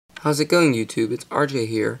How's it going, YouTube? It's RJ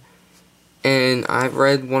here, and I've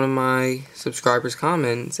read one of my subscribers'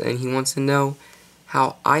 comments, and he wants to know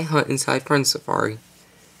how I hunt inside Friend Safari.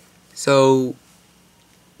 So,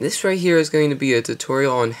 this right here is going to be a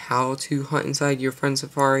tutorial on how to hunt inside your Friend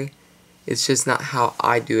Safari. It's just not how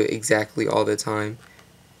I do it exactly all the time.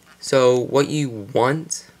 So, what you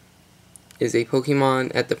want is a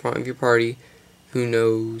Pokemon at the front of your party who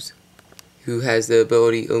has the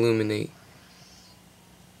ability Illuminate.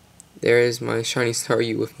 There is my shiny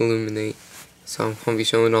Staryu with Illuminate, so I'm going to be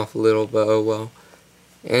showing off a little, but oh well.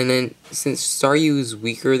 And then, since Staryu is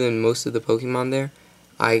weaker than most of the Pokemon there,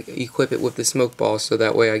 I equip it with the Smoke Ball, so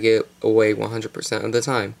that way I get away 100% of the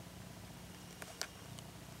time.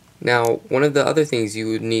 Now, one of the other things you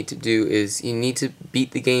would need to do is you need to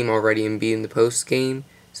beat the game already and be in the post game,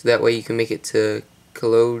 so that way you can make it to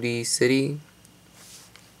Kalodi City.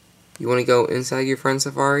 You want to go inside your Friend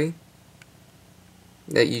Safari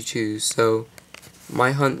that you choose. So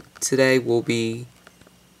my hunt today will be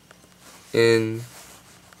in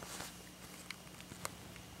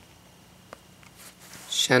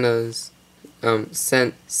Senna's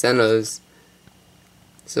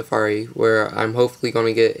Safari, where I'm hopefully going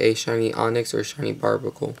to get a shiny Onyx or shiny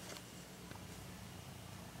Barbicle.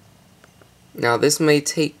 Now this may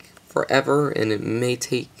take forever, and it may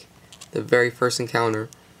take the very first encounter.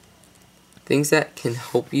 Things that can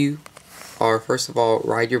help you are, first of all,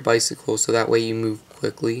 ride your bicycle so that way you move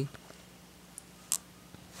quickly.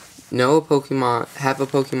 Have a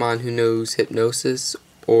Pokemon who knows Hypnosis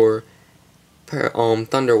or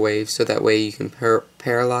Thunder Wave, so that way you can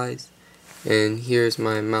paralyze. And here's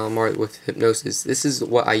my Malamar with Hypnosis. This is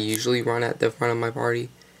what I usually run at the front of my party.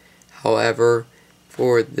 However,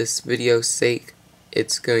 for this video's sake,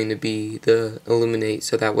 it's going to be the Illuminate,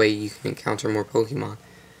 so that way you can encounter more Pokemon.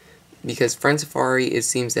 Because Friend Safari, it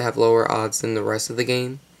seems to have lower odds than the rest of the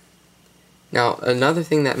game. Now, another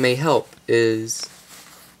thing that may help is,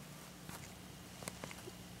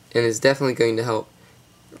 and is definitely going to help,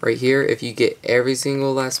 right here, if you get every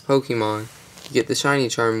single last Pokemon, you get the Shiny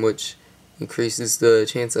Charm, which increases the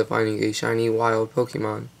chance of finding a shiny wild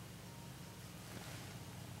Pokemon.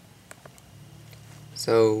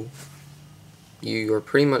 So, you are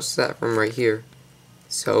pretty much set from right here.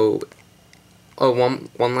 So, oh,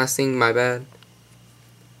 one last thing, my bad.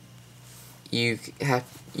 You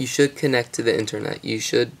should connect to the internet. You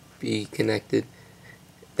should be connected.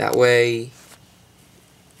 That way,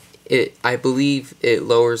 I believe it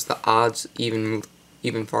lowers the odds even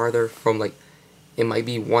farther from, like, it might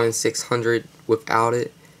be 1 in 600 without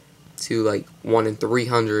it to like 1 in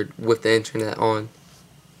 300 with the internet on.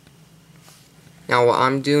 Now what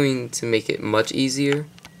I'm doing to make it much easier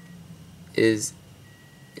is,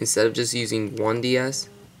 instead of just using one DS,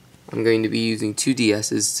 I'm going to be using 2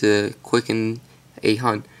 DSs to quicken a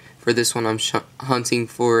hunt. For this one, I'm hunting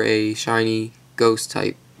for a shiny ghost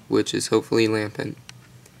type, which is hopefully Lampent.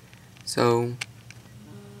 So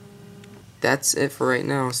that's it for right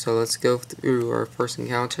now. So let's go through our first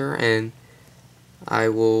encounter, and I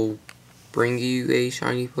will bring you a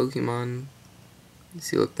shiny Pokemon.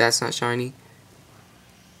 See, look, that's not shiny,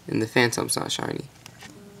 and the Phantom's not shiny.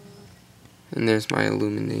 And there's my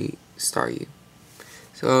Illuminate Staryu.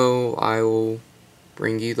 So I will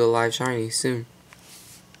bring you the live shiny soon.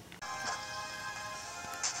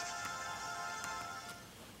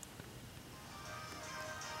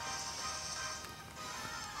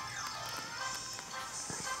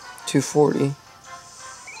 $240.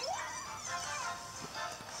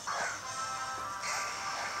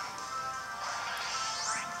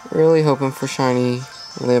 Really hoping for shiny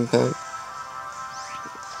Lampent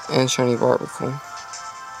and shiny Barbicle.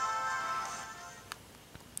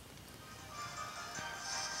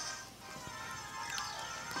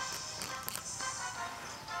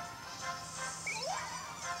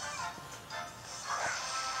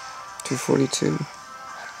 $242.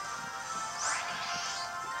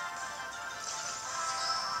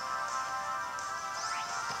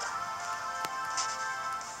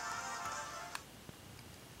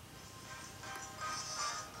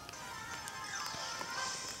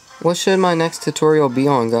 What should my next tutorial be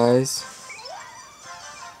on, guys?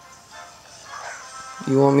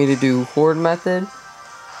 Do you want me to do Horde method,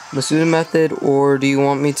 Masuda method, or do you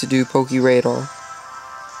want me to do Poke Radar?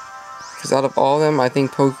 Because out of all of them, I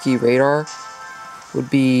think Poke Radar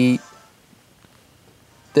would be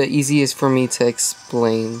the easiest for me to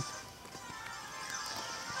explain.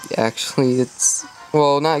 Actually, it's,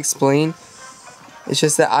 well, not explain. It's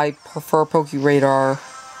just that I prefer Poke Radar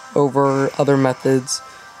over other methods.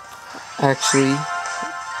 Actually,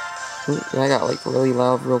 I got like really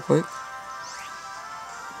loud real quick.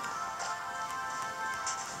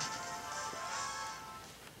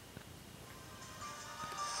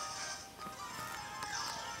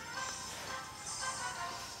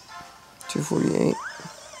 248.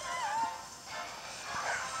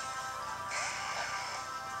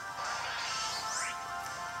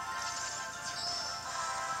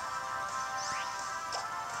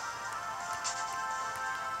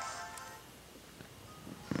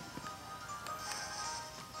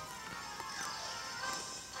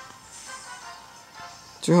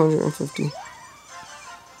 $250.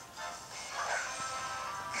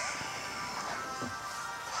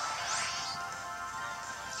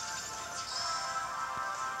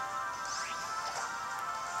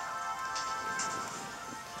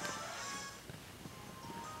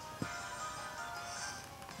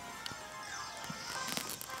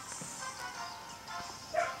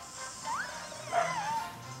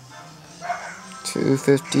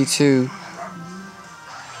 $252.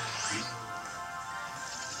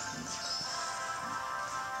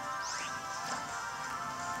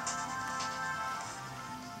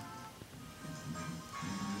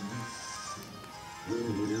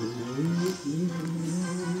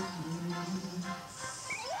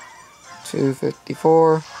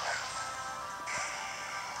 $254.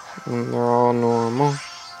 And they're all normal.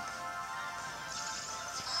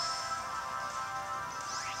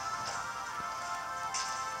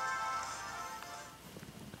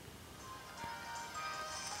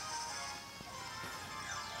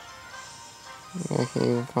 I can't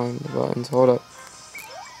even find the buttons. Hold up.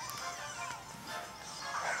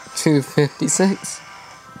 256.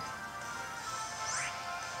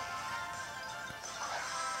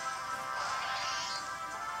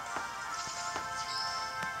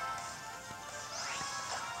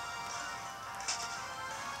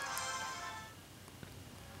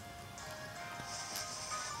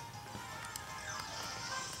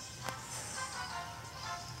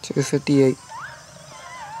 $258.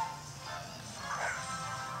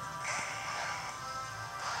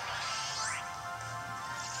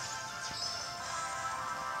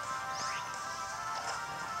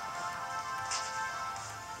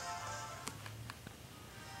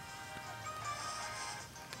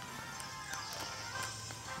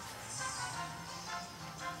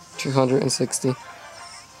 $260.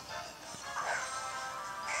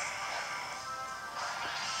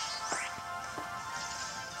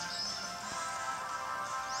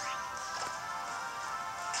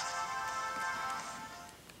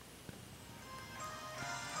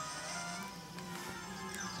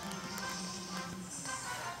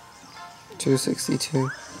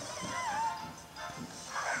 $262.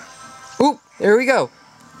 Oop! There we go.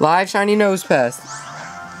 Live shiny Nosepass.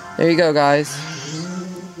 There you go, guys.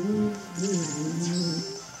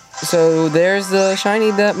 So there's the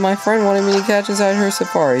shiny that my friend wanted me to catch inside her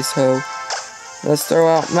safari. So let's throw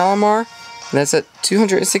out Malamar. That's at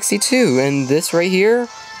 262. And this right here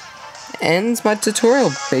ends my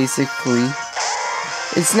tutorial, basically.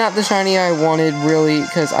 It's not the shiny I wanted, really,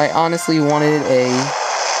 because I honestly wanted a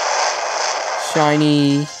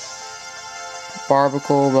shiny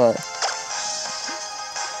Barbacle, but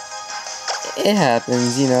it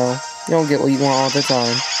happens, you know. You don't get what you want all the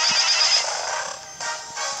time.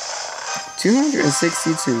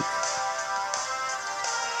 262.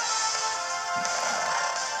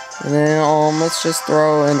 And then, let's just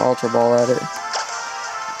throw an Ultra Ball at it.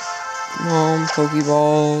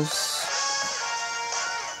 Pokeballs.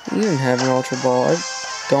 You didn't have an Ultra Ball. I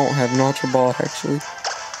don't have an Ultra Ball, actually.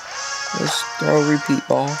 Let's throw a repeat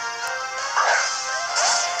ball.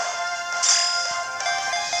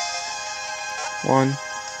 One,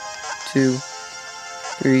 two,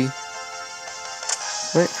 three.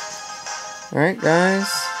 Wait. Alright,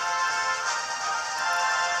 guys.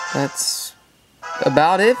 That's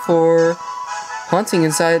about it for hunting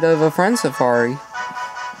inside of a friend safari.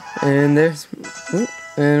 And there's...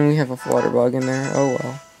 and we have a Flutterbug in there. Oh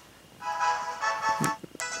well.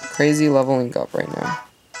 Crazy leveling up right now.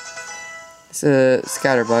 It's a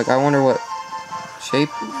Scatterbug. I wonder what shape,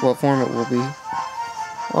 what form it will be.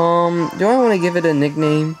 Do I want to give it a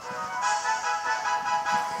nickname?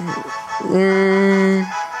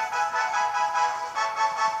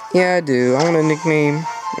 Yeah, I do. I want to nickname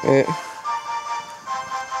it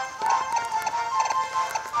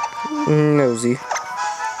Nosy.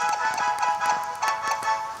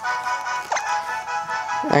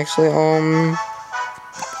 Actually,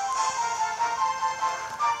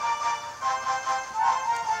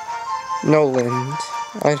 Noland.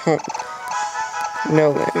 I don't...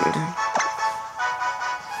 Noland.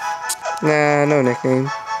 Nah, no nickname.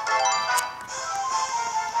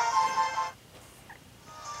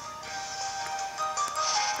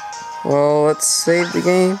 Well, let's save the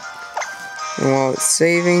game. And while it's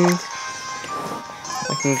saving,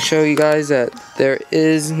 I can show you guys that there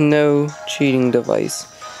is no cheating device.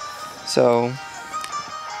 So,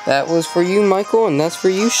 that was for you, Michael, and that's for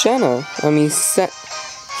you, Shenna.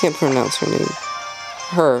 Can't pronounce her name.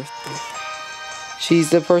 Her. She's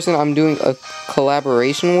the person I'm doing a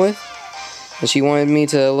collaboration with. And she wanted me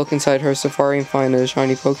to look inside her Safari and find a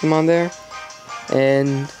shiny Pokemon there.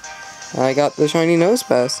 And I got the shiny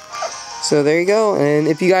Nosepass. So there you go. And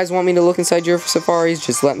if you guys want me to look inside your Safaris,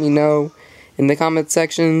 just let me know in the comment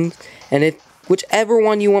section. And if whichever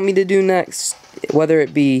one you want me to do next, whether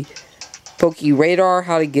it be Poke Radar,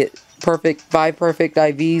 how to get 5 perfect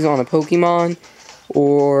IVs on a Pokemon,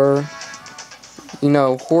 or, you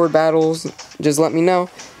know, horde battles, just let me know.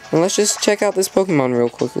 And let's just check out this Pokemon real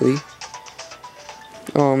quickly.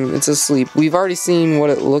 It's asleep. We've already seen what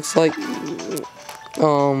it looks like.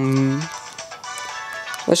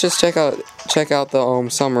 Let's just check out the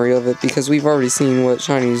summary of it, because we've already seen what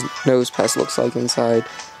Shiny's Nosepass looks like inside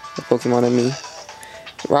the Pokemon and me.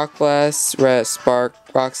 Rock Blast, Red Spark,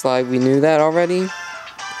 Rock Slide, we knew that already.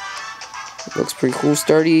 Looks pretty cool.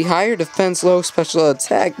 Sturdy, higher defense, low special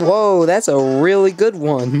attack. Whoa, that's a really good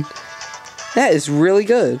one. That is really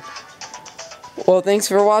good. Well, thanks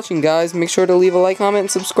for watching, guys. Make sure to leave a like, comment,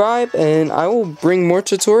 and subscribe, and I will bring more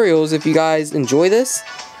tutorials if you guys enjoy this.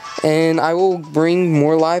 And I will bring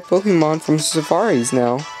more live Pokemon from Safaris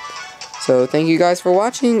now. So, thank you guys for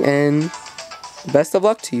watching, and best of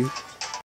luck to you.